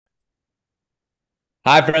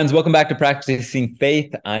Hi, friends. Welcome back to Practicing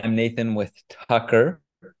Faith. I'm Nathan with Tucker.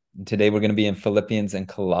 Today we're going to be in Philippians and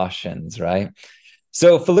Colossians, right?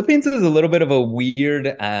 So, Philippians is a little bit of a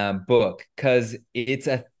weird book because it's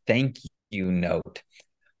a thank you note.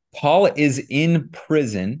 Paul is in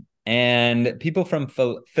prison, and people from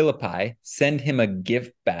Philippi send him a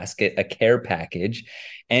gift basket, a care package,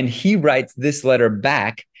 and he writes this letter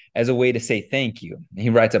back as a way to say thank you. He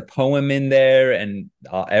writes a poem in there and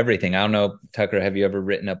everything. I don't know, Tucker, have you ever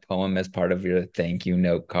written a poem as part of your thank you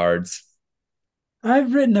note cards?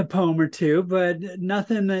 I've written a poem or two, but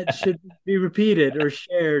nothing that should be repeated or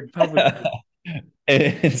shared publicly.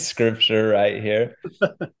 In scripture right here.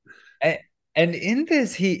 And, and in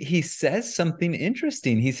this, he says something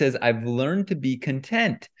interesting. He says, "I've learned to be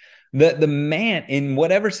content." The man in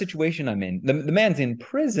whatever situation I'm in, the man's in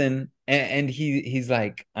prison, and he's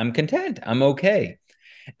like, "I'm content. I'm okay."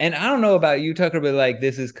 And I don't know about you, Tucker, but like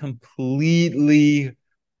this is completely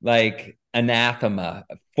like anathema,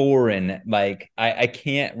 foreign. Like I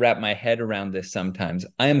can't wrap my head around this sometimes.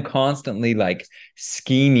 I am constantly like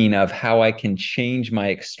scheming of how I can change my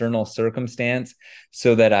external circumstance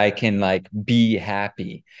so that I can like be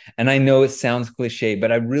happy. And I know it sounds cliche,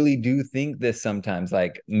 but I really do think this sometimes,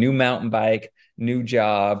 like new mountain bike, new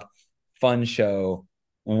job, fun show,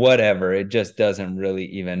 whatever. It just doesn't really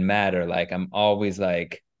even matter. Like I'm always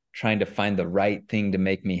like trying to find the right thing to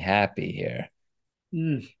make me happy here.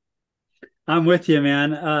 Mm, I'm with you,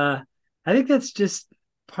 man. I think that's just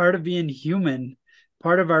part of being human.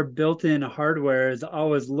 Part of our built-in hardware is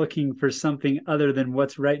always looking for something other than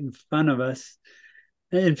what's right in front of us.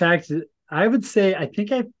 In fact, I would say I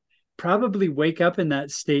think I probably wake up in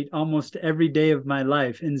that state almost every day of my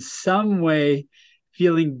life in some way,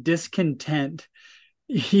 feeling discontent.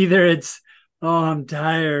 Either it's, oh, I'm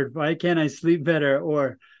tired, why can't I sleep better,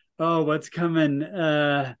 or oh, what's coming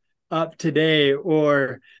up today,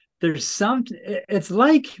 or there's some, it's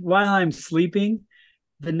like while I'm sleeping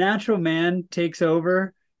the natural man takes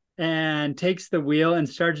over and takes the wheel and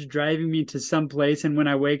starts driving me to some place, and when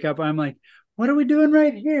I wake up I'm like, what are we doing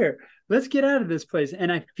right here? Let's get out of this place.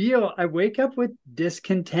 And I wake up with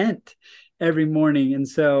discontent every morning. And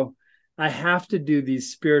so I have to do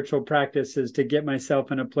these spiritual practices to get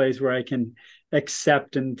myself in a place where I can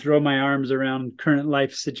accept and throw my arms around current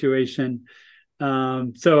life situation.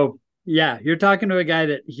 So yeah, you're talking to a guy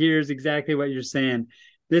that hears exactly what you're saying.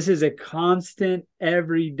 This is a constant,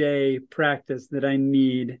 everyday practice that I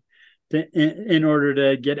need in order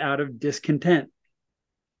to get out of discontent.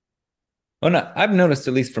 Well, no, I've noticed,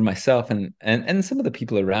 at least for myself and some of the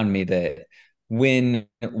people around me, that when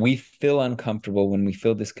we feel uncomfortable, when we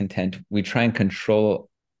feel discontent, we try and control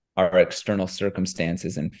our external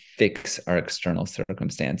circumstances and fix our external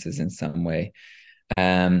circumstances in some way.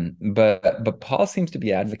 But Paul seems to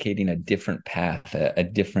be advocating a different path, a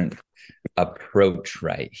different approach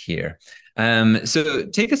right here. So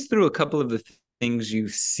take us through a couple of the things you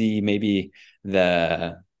see, maybe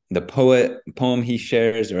the poem he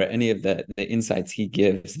shares, or any of the insights he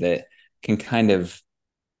gives that can kind of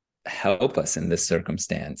help us in this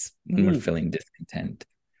circumstance when we're Mm, feeling discontent.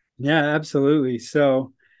 yeah, absolutely.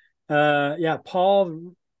 So, yeah,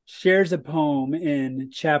 Paul shares a poem in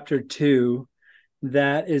chapter 2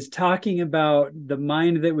 that is talking about the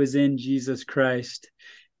mind that was in Jesus Christ.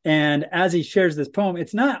 And as he shares this poem,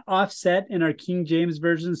 it's not offset in our King James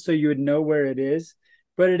version, so you would know where it is,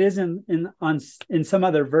 but it is in some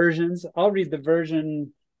other versions. I'll read the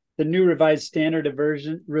version, the New Revised Standard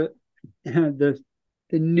version,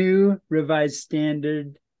 the New Revised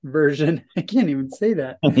Standard version. I can't even say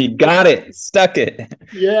that. You got it, stuck it.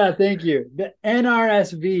 Yeah, thank you. The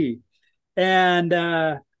NRSV, and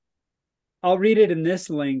I'll read it in this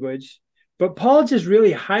language. But Paul just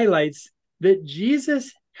really highlights that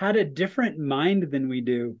Jesus had a different mind than we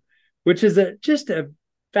do, which is just a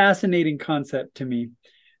fascinating concept to me.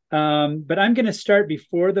 But I'm going to start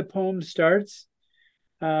before the poem starts,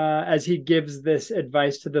 as he gives this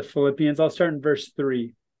advice to the Philippians. I'll start in verse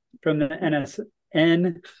 3 from the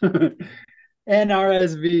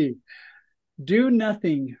NRSV. Do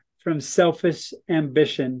nothing from selfish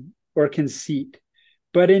ambition or conceit,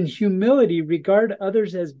 but in humility regard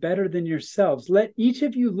others as better than yourselves. Let each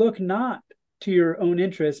of you look not to your own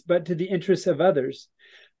interests, but to the interests of others.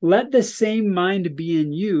 Let the same mind be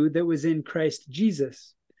in you that was in Christ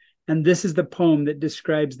Jesus. And this is the poem that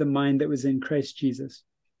describes the mind that was in Christ Jesus,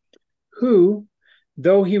 who,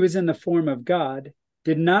 though he was in the form of God,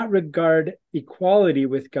 did not regard equality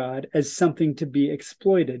with God as something to be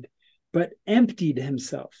exploited, but emptied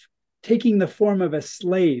himself, taking the form of a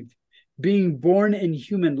slave, being born in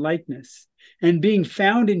human likeness. And being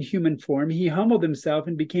found in human form, he humbled himself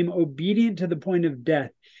and became obedient to the point of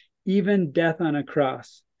death, even death on a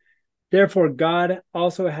cross. Therefore, God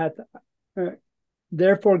also hath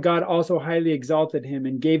Therefore, God also highly exalted him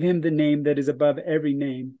and gave him the name that is above every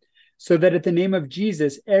name, so that at the name of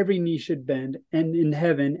Jesus every knee should bend, and in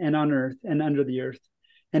heaven and on earth and under the earth,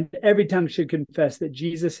 and every tongue should confess that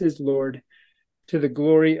Jesus is Lord, to the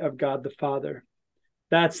glory of God the Father.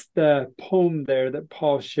 That's the poem there that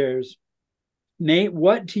Paul shares. Nate,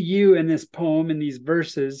 what to you in this poem, in these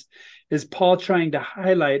verses, is Paul trying to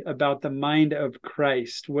highlight about the mind of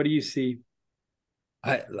Christ? What do you see?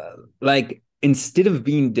 I, like instead of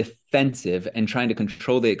being defensive and trying to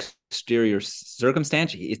control the exterior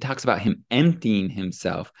circumstance, it talks about him emptying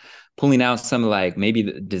himself, pulling out some like maybe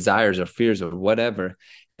the desires or fears or whatever.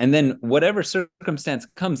 And then whatever circumstance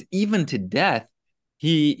comes, even to death,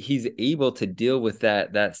 he's able to deal with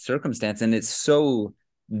that circumstance. And it's so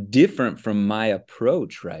different from my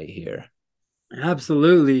approach right here.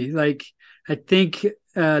 Absolutely. Like, I think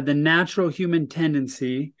the natural human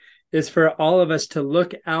tendency is for all of us to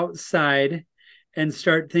look outside and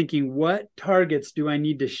start thinking, what targets do I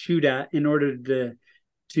need to shoot at in order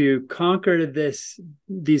to conquer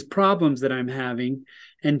these problems that I'm having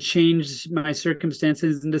and change my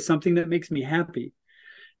circumstances into something that makes me happy.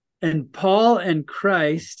 And Paul and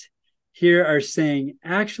Christ here are saying,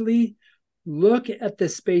 actually, look at the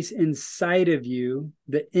space inside of you,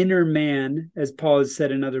 the inner man, as Paul has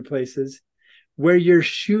said in other places, where you're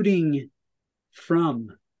shooting from.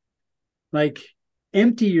 Like,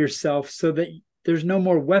 empty yourself so that there's no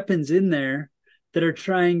more weapons in there that are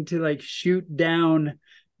trying to like shoot down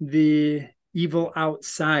the evil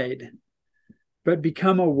outside, but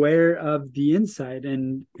become aware of the inside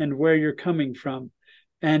and where you're coming from.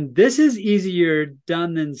 And this is easier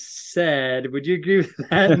done than said. Would you agree with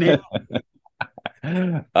that, Nate?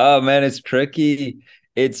 Oh man, it's tricky.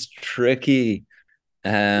 It's tricky.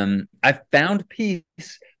 I found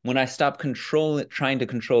peace when I stop trying to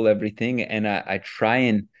control everything, and I try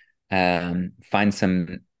and find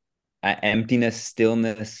some emptiness,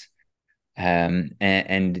 stillness,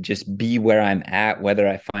 and just be where I'm at, whether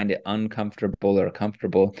I find it uncomfortable or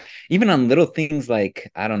comfortable. Even on little things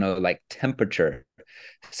like, I don't know, like temperature.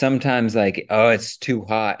 Sometimes like, oh, it's too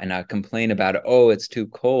hot, and I complain about it. Oh, it's too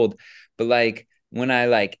cold. But like when I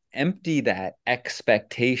like empty that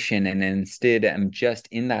expectation and instead I'm just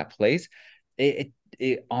in that place, it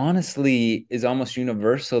honestly is almost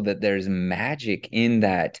universal that there's magic in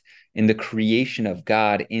that, in the creation of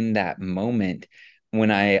God in that moment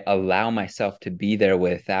when I allow myself to be there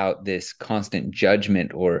without this constant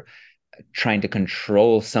judgment or trying to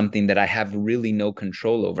control something that I have really no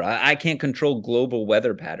control over. I can't control global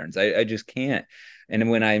weather patterns. I just can't. And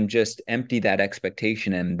when I'm just empty that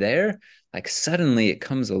expectation and there, like suddenly it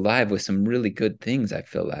comes alive with some really good things, I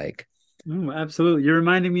feel like. Absolutely. You're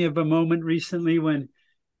reminding me of a moment recently when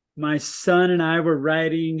my son and I were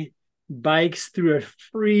riding bikes through a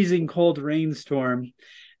freezing cold rainstorm.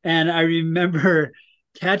 And I remember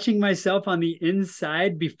catching myself on the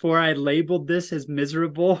inside before I labeled this as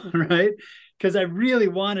miserable, right? Because I really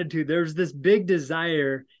wanted to. There was this big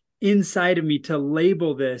desire inside of me to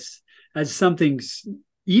label this as something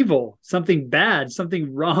evil, something bad,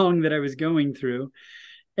 something wrong that I was going through.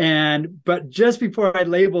 But just before I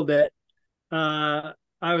labeled it, I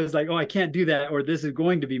was like, oh, I can't do that, or this is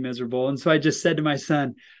going to be miserable. And so I just said to my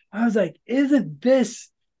son, I was like, isn't this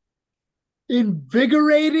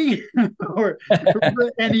invigorating?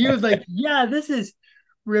 And he was like, yeah, this is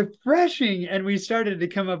refreshing. And we started to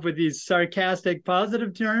come up with these sarcastic,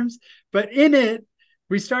 positive terms. But in it,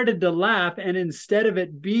 we started to laugh. And instead of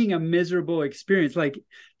it being a miserable experience, like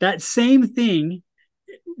that same thing,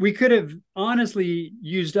 we could have honestly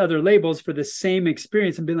used other labels for the same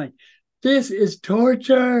experience and been like, this is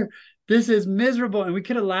torture. This is miserable. And we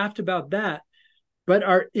could have laughed about that. But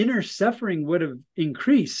our inner suffering would have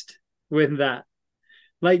increased with that.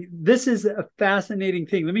 Like, this is a fascinating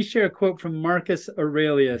thing. Let me share a quote from Marcus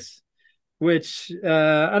Aurelius, which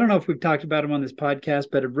I don't know if we've talked about him on this podcast,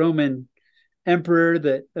 but a Roman emperor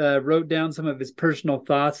that wrote down some of his personal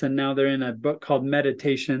thoughts, and now they're in a book called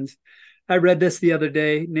Meditations. I read this the other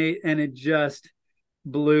day, Nate, and it just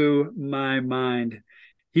blew my mind.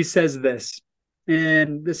 He says this,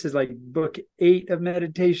 and this is like book 8 of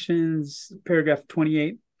Meditations, paragraph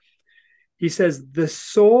 28. He says, the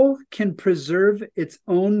soul can preserve its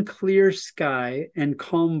own clear sky and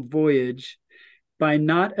calm voyage by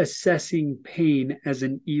not assessing pain as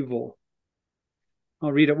an evil.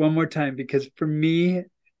 I'll read it one more time because for me,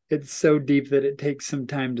 it's so deep that it takes some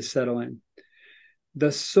time to settle in.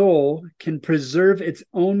 the soul can preserve its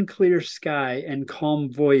own clear sky and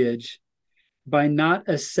calm voyage by not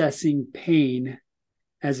assessing pain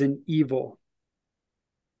as an evil.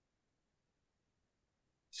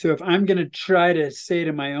 So if I'm going to try to say it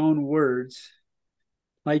in my own words,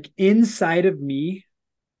 like inside of me,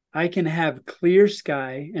 I can have clear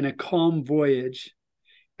sky and a calm voyage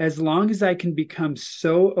as long as I can become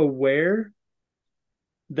so aware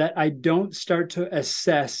that I don't start to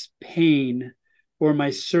assess pain or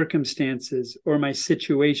my circumstances or my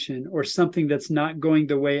situation or something that's not going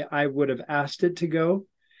the way I would have asked it to go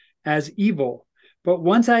as evil. But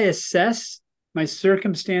once I assess my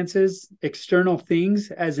circumstances, external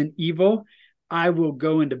things as an evil, I will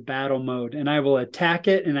go into battle mode and I will attack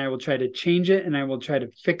it and I will try to change it and I will try to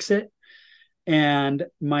fix it. And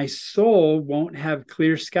my soul won't have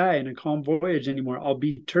clear sky and a calm voyage anymore. I'll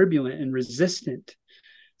be turbulent and resistant.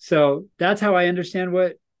 So that's how I understand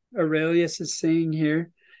what Aurelius is saying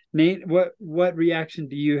here. Nate, what reaction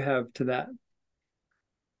do you have to that?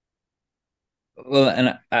 Well,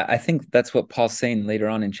 and I think that's what Paul's saying later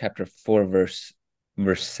on in chapter 4, verse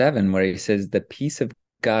 7, where he says, the peace of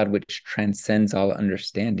God which transcends all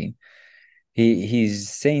understanding. He's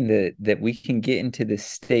saying that we can get into this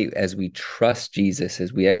state as we trust Jesus,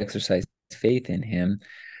 as we exercise faith in him,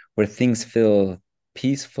 where things feel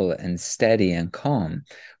peaceful and steady and calm.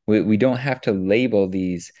 We don't have to label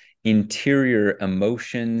these interior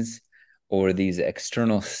emotions or these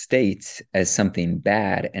external states as something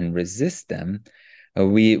bad and resist them.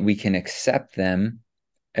 We can accept them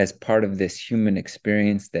as part of this human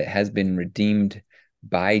experience that has been redeemed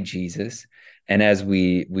by Jesus. And as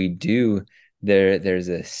we do, there's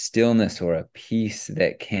a stillness or a peace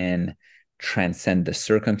that can transcend the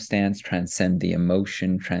circumstance, transcend the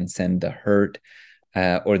emotion, transcend the hurt,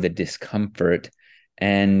 or the discomfort,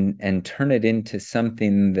 and turn it into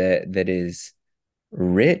something that is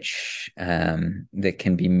rich, that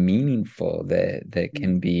can be meaningful, that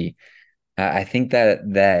can be. I think that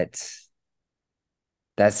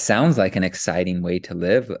sounds like an exciting way to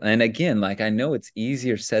live. And again, like I know it's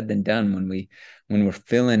easier said than done when we're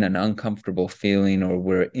feeling an uncomfortable feeling or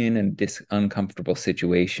we're in a uncomfortable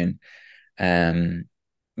situation. Um,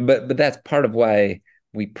 but that's part of why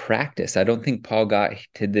we practice. I don't think Paul got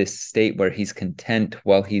to this state where he's content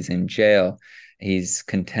while he's in jail. He's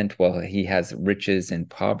content while he has riches and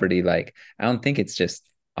poverty. Like I don't think it's just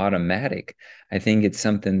automatic. I think it's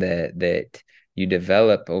something that you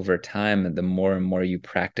develop over time, and the more and more you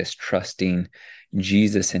practice trusting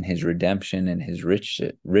Jesus and his redemption and his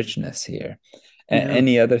richness here. Yeah.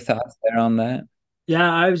 Any other thoughts there on that?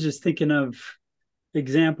 Yeah, I was just thinking of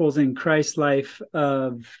examples in Christ's life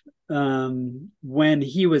of when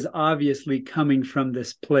he was obviously coming from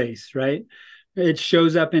this place, right? It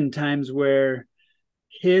shows up in times where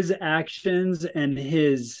his actions and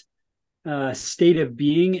his state of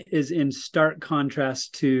being is in stark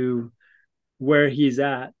contrast to where he's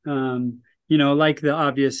at. Like the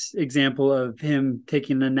obvious example of him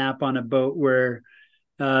taking a nap on a boat where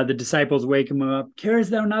the disciples wake him up. Carest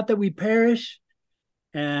thou not that we perish?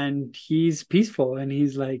 And he's peaceful and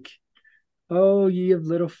he's like, oh, ye of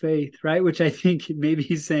little faith, right? Which I think maybe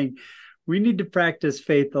he's saying we need to practice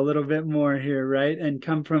faith a little bit more here, right? And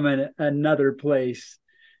come from another place.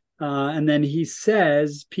 And then he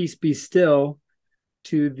says, peace be still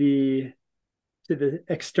to the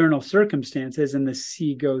external circumstances, and the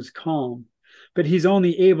sea goes calm. But he's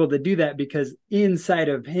only able to do that because inside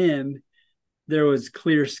of him there was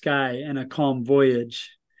clear sky and a calm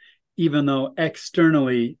voyage, even though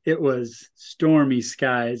externally it was stormy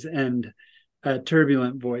skies and a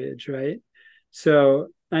turbulent voyage, right? So,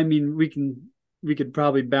 I mean, we could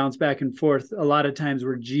probably bounce back and forth a lot of times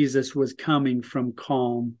where Jesus was coming from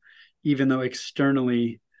calm, even though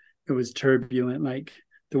externally it was turbulent, like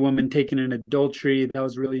the woman taken in adultery, that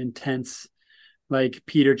was really intense, like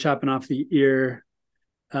Peter chopping off the ear,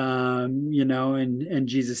 and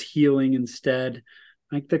Jesus healing instead,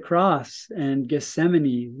 like the cross and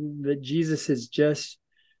Gethsemane, that Jesus is just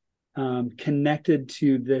connected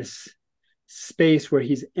to this space where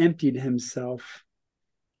he's emptied himself.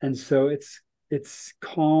 And so it's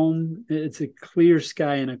calm, it's a clear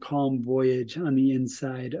sky and a calm voyage on the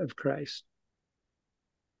inside of Christ.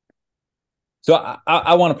 So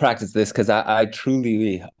I want to practice this because I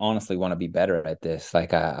truly, honestly want to be better at this.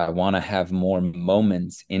 Like I want to have more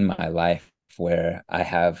moments in my life where I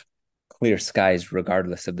have clear skies,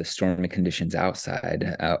 regardless of the stormy conditions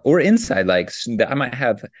outside, or inside. Like I might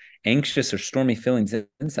have anxious or stormy feelings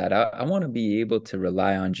inside. I want to be able to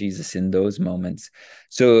rely on Jesus in those moments.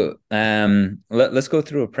 So let's go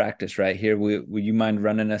through a practice right here. Would you mind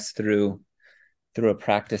running us through through a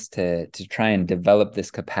practice to try and develop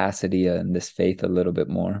this capacity and this faith a little bit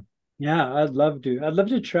more. Yeah, I'd love to. I'd love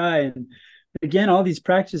to try. And again, all these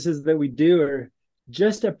practices that we do are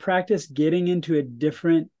just a practice getting into a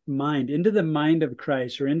different mind, into the mind of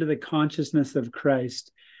Christ or into the consciousness of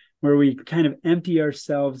Christ, where we kind of empty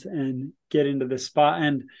ourselves and get into the spot.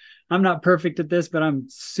 And I'm not perfect at this, but I'm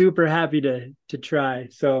super happy to try.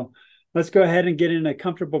 So let's go ahead and get in a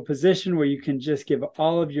comfortable position where you can just give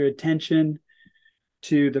all of your attention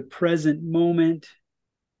to the present moment.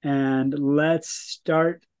 And let's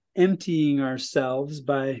start emptying ourselves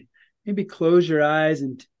by maybe close your eyes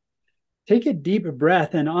and take a deep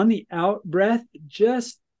breath. And on the out breath,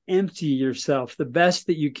 just empty yourself the best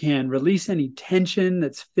that you can. Release any tension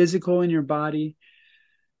that's physical in your body.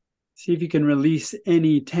 See if you can release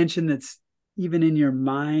any tension that's even in your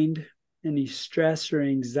mind, any stress or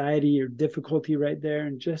anxiety or difficulty right there.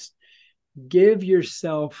 And just give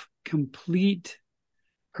yourself complete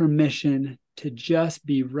permission to just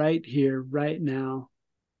be right here, right now,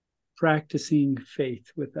 practicing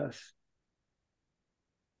faith with us.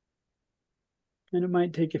 And it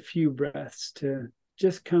might take a few breaths to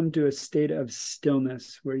just come to a state of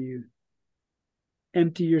stillness where you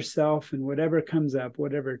empty yourself and whatever comes up,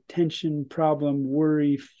 whatever tension, problem,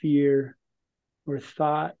 worry, fear, or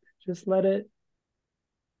thought, just let it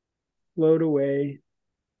float away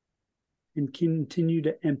and continue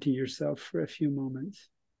to empty yourself for a few moments.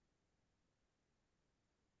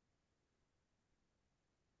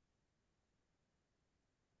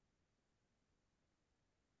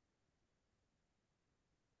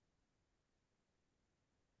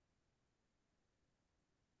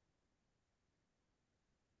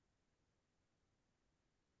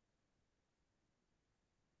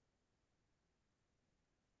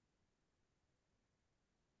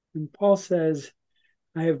 And Paul says,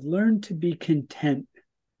 I have learned to be content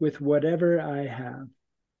with whatever I have.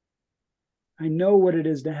 I know what it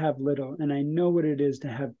is to have little, and I know what it is to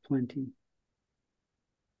have plenty.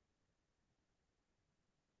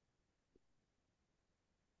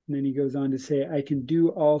 And then he goes on to say, I can do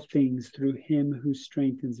all things through him who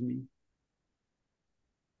strengthens me.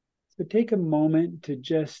 So take a moment to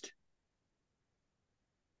just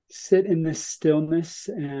sit in this stillness,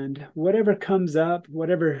 and whatever comes up,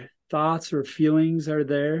 whatever thoughts or feelings are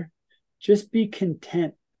there, just be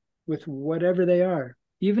content with whatever they are.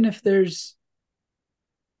 Even if there's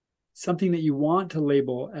something that you want to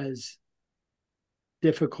label as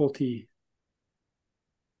difficulty,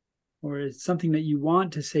 or it's something that you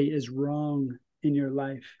want to say is wrong in your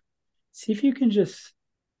life, see if you can just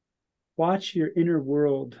watch your inner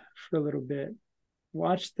world for a little bit.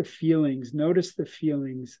 Watch the feelings, notice the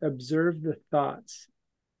feelings, observe the thoughts,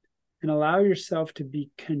 and allow yourself to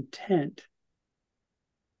be content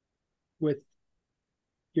with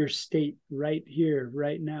your state right here,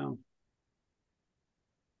 right now.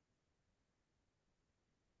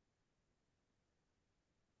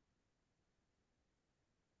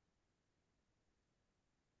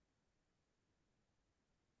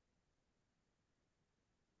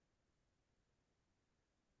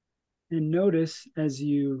 And notice as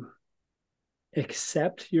you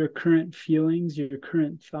accept your current feelings, your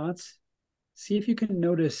current thoughts, see if you can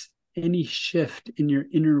notice any shift in your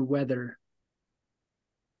inner weather.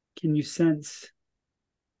 Can you sense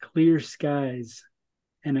clear skies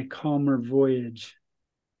and a calmer voyage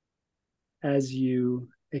as you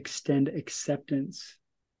extend acceptance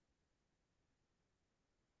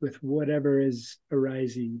with whatever is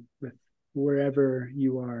arising, with wherever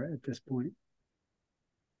you are at this point?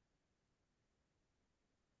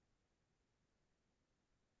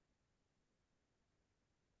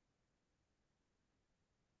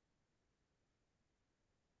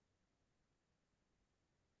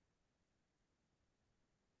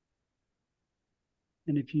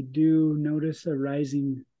 And if you do notice a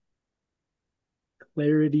rising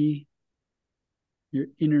clarity, your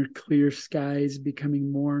inner clear skies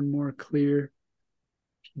becoming more and more clear,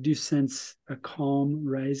 if you do sense a calm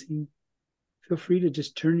rising, feel free to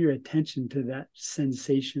just turn your attention to that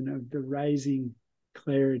sensation of the rising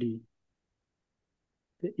clarity,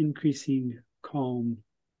 the increasing calm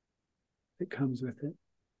that comes with it.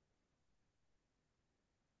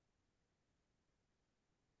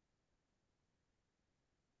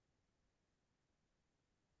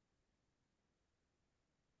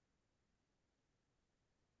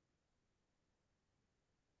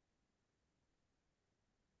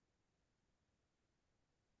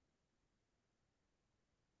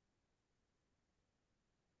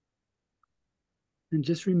 And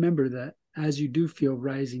just remember that as you do feel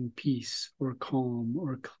rising peace or calm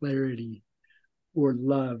or clarity or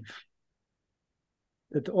love,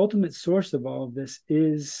 that the ultimate source of all of this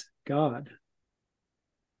is God.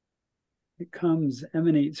 It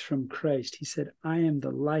emanates from Christ. He said, I am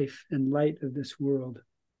the life and light of this world.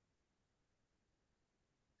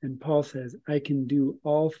 And Paul says, I can do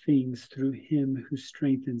all things through him who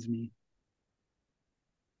strengthens me.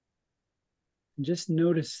 And just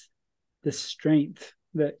notice the strength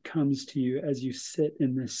that comes to you as you sit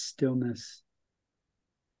in this stillness,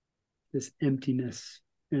 this emptiness,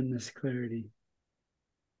 and this clarity.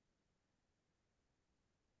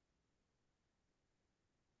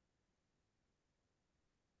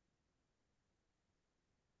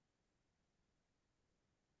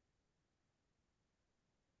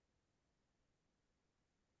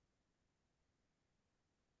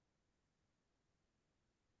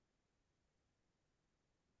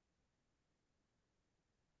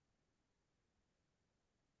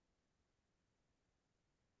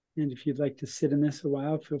 And if you'd like to sit in this a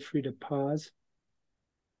while, feel free to pause.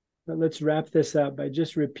 But let's wrap this up by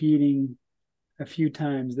just repeating a few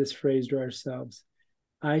times this phrase to ourselves.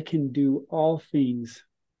 I can do all things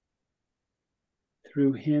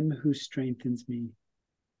through him who strengthens me.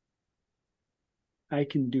 I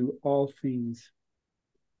can do all things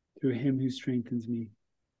through him who strengthens me.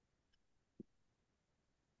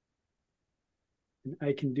 And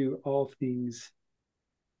I can do all things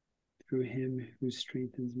through him who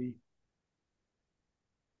strengthens me.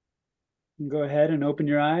 And go ahead and open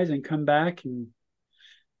your eyes and come back and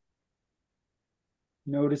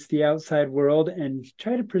notice the outside world and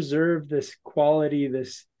try to preserve this quality,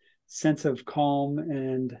 this sense of calm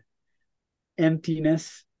and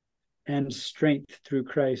emptiness and strength through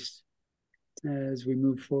Christ as we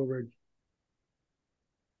move forward.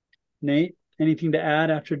 Nate, anything to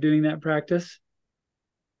add after doing that practice?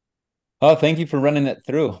 Oh, thank you for running it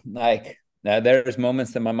through. Like there's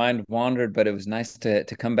moments that my mind wandered, but it was nice to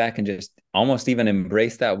come back and just almost even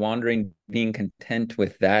embrace that wandering, being content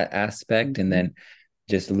with that aspect, and then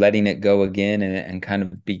just letting it go again and kind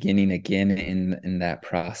of beginning again in that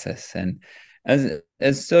process. And as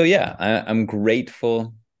so, yeah, I'm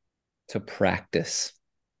grateful to practice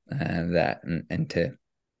that and to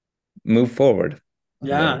move forward a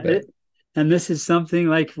little bit. And this is something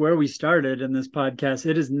like where we started in this podcast.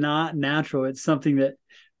 It is not natural. It's something that,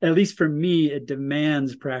 at least for me, it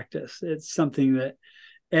demands practice. It's something that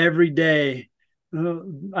every day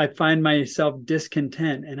I find myself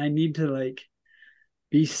discontent, and I need to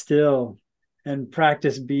be still and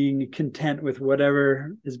practice being content with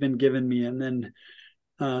whatever has been given me, and then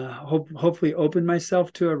hopefully open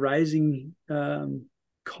myself to a rising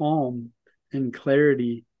calm and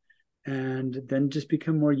clarity, and then just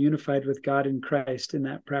become more unified with God in Christ in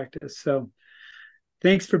that practice. So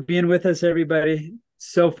thanks for being with us, everybody.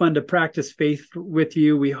 So fun to practice faith with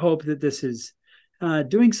you. We hope that this is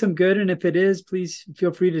doing some good. And if it is, please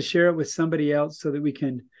feel free to share it with somebody else so that we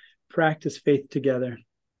can practice faith together.